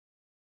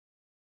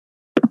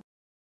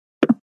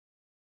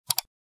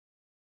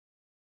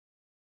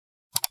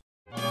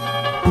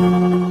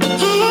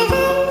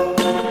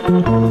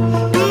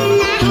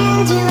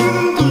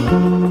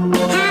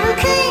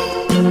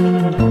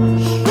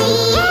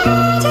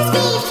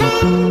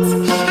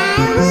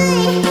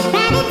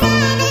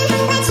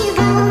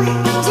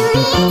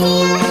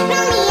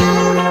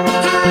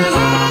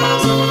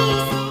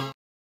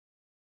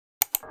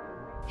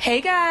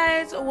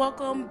guys,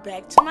 welcome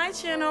back to my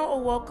channel,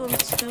 or welcome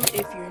to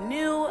if you're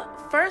new.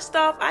 First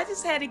off, I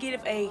just had to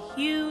give a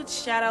huge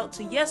shout out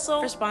to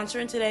Yesoul for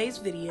sponsoring today's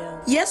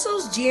video.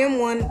 Yesoul's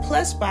G1M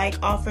Plus Bike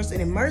offers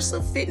an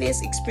immersive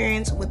fitness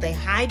experience with a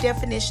high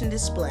definition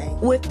display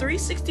with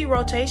 360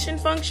 rotation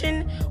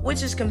function,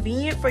 which is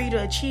convenient for you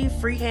to achieve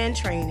freehand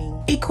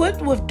training.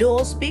 Equipped with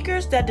dual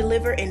speakers that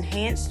deliver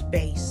enhanced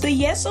bass. The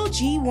Yesoul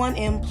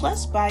G1M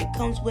Plus Bike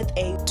comes with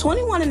a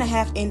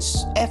 21.5-inch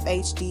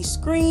FHD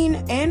screen,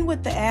 and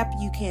with the app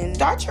you can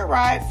start your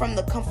ride from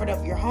the comfort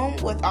of your home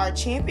with our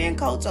champion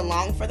coach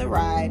along for the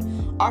ride,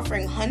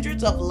 offering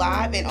hundreds of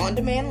live and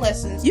on-demand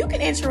lessons. You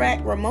can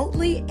interact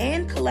remotely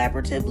and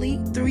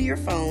collaboratively through your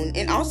phone,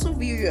 and also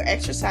view your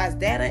exercise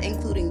data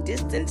including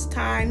distance,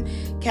 time,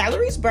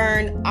 calories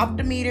burned,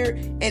 optometer,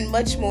 and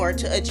much more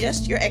to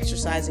adjust your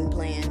exercising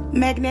plan.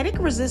 Magnetic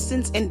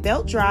resistance and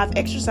belt drive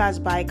exercise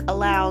bike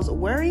allows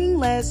worrying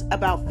less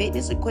about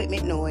fitness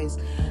equipment noise.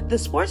 The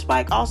sports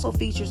bike also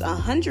features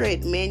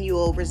 100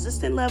 manual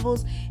resistance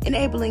levels,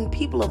 enabling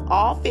people of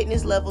all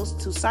fitness levels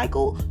to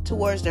cycle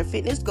towards their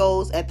fitness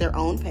goals at their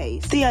own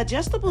pace. The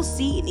adjustable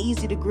seat and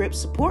easy to grip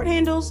support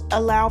handles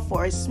allow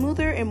for a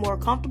smoother and more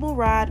comfortable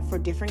ride for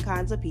different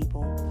kinds of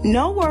people.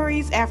 No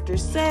worries after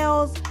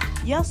sales.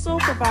 Yesoul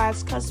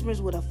provides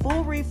customers with a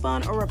full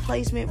refund or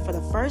replacement for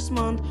the first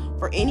month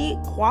for any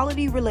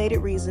quality-related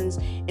reasons,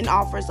 and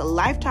offers a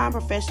lifetime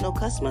professional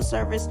customer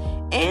service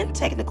and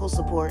technical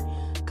support.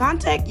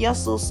 Contact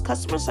Yesoul's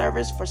customer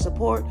service for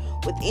support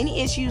with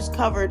any issues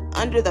covered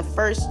under the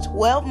first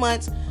 12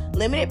 months,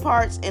 limited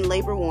parts, and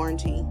labor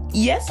warranty.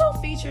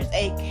 Yesoul features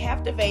a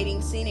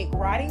captivating scenic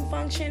riding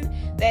function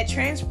that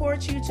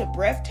transports you to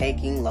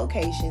breathtaking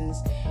locations.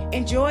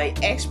 Enjoy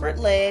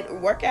expert-led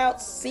workouts,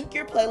 sync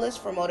your playlist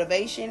for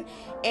motivation,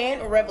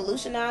 and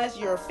revolutionize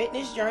your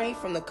fitness journey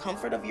from the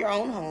comfort of your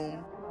own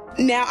home.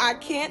 Now, I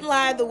can't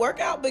lie, the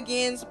workout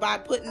begins by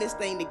putting this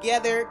thing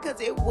together because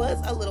it was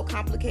a little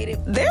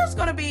complicated. There's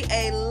going to be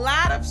a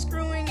lot of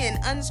screwing and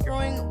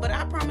unscrewing, but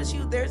I promise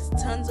you there's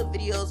tons of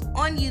videos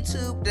on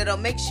YouTube that'll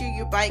make sure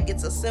your bike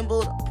gets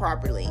assembled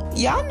properly.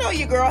 Y'all know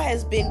your girl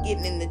has been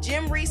getting in the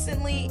gym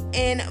recently,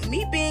 and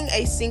me being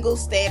a single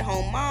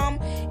stay-at-home mom,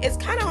 it's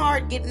kind of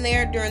hard getting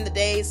there during the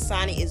days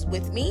Sonny is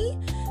with me.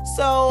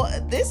 So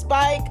this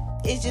bike,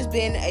 it's just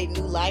been a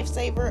new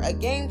lifesaver, a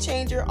game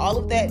changer, all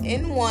of that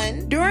in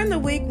one. During the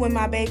week when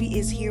my baby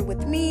is here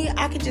with me,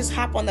 I can just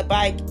hop on the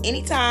bike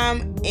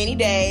anytime, any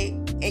day,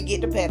 and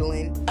get to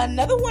pedaling.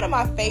 Another one of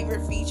my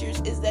favorite features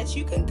is that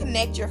you can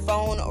connect your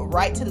phone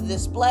right to the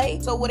display.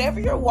 So whatever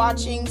you're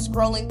watching,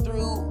 scrolling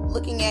through,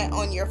 looking at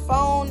on your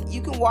phone,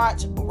 you can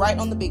watch right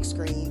on the big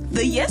screen.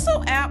 The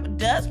Yesoul app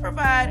does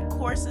provide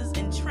courses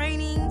and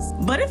trainings,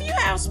 but if you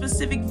have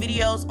specific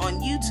videos on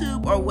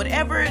YouTube or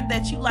whatever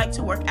that you like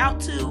to work out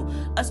to,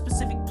 a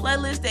specific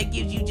playlist that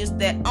gives you just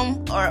that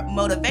or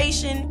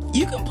motivation,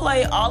 you can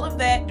play all of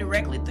that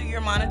directly through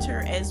your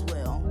monitor as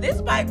well. This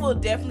bike will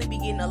definitely be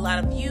getting a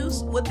lot of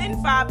use.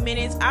 Within 5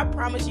 minutes, I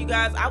promise you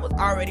guys, I was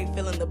already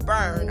feeling the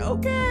burn,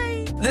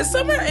 okay? The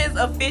summer is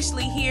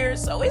officially here,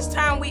 so it's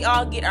time we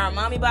all get our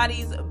mommy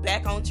bodies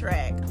back on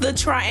track. The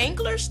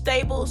triangular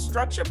stable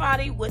structure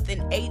body with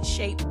an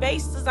H-shaped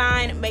base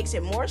design makes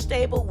it more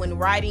stable when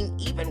riding,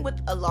 even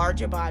with a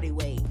larger body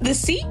weight. The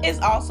seat is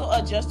also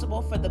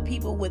adjustable for the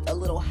people with a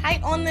little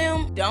height on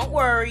them. Don't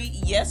worry,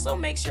 Yesoul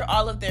makes sure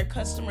all of their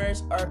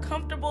customers are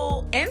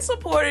comfortable and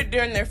supported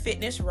during their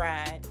fitness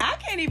ride. I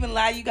can't even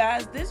lie, you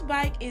guys, this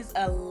bike is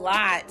a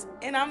lot,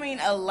 and I mean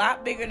a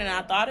lot bigger than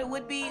I thought it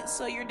would be,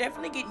 so you're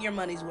definitely getting your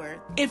money's worth.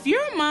 If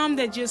you're a mom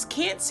that just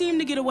can't seem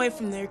to get away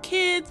from their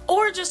kids,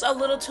 or just a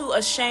little too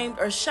ashamed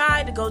or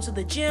shy to go to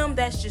the gym,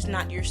 that's just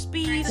not your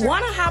speed,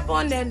 want to hop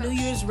on that New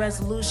Year's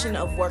resolution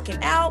of working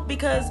out,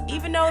 because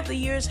even though the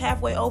year's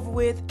halfway over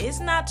with, it's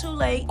not too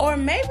late, or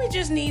maybe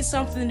just need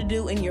something to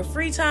do in your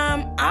free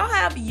time, I'll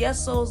have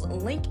Yesoul's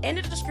link in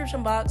the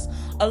description box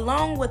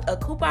along with a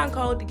coupon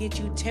code to get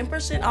you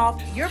 10%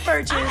 off your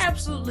purchase. I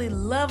absolutely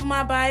love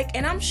my bike,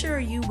 and I'm sure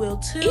you will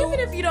too. Even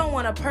if you don't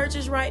want to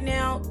purchase right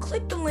now,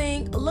 click the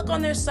link, look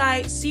on their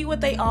site, see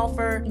what they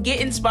offer, get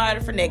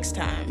inspired for next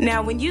time.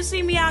 Now, when you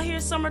see me out here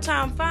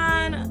summertime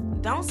fine,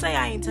 don't say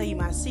I ain't tell you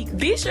my secret.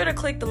 Be sure to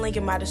click the link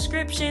in my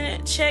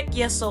description, check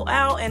Yesoul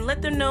out, and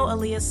let them know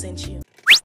Aliyah sent you.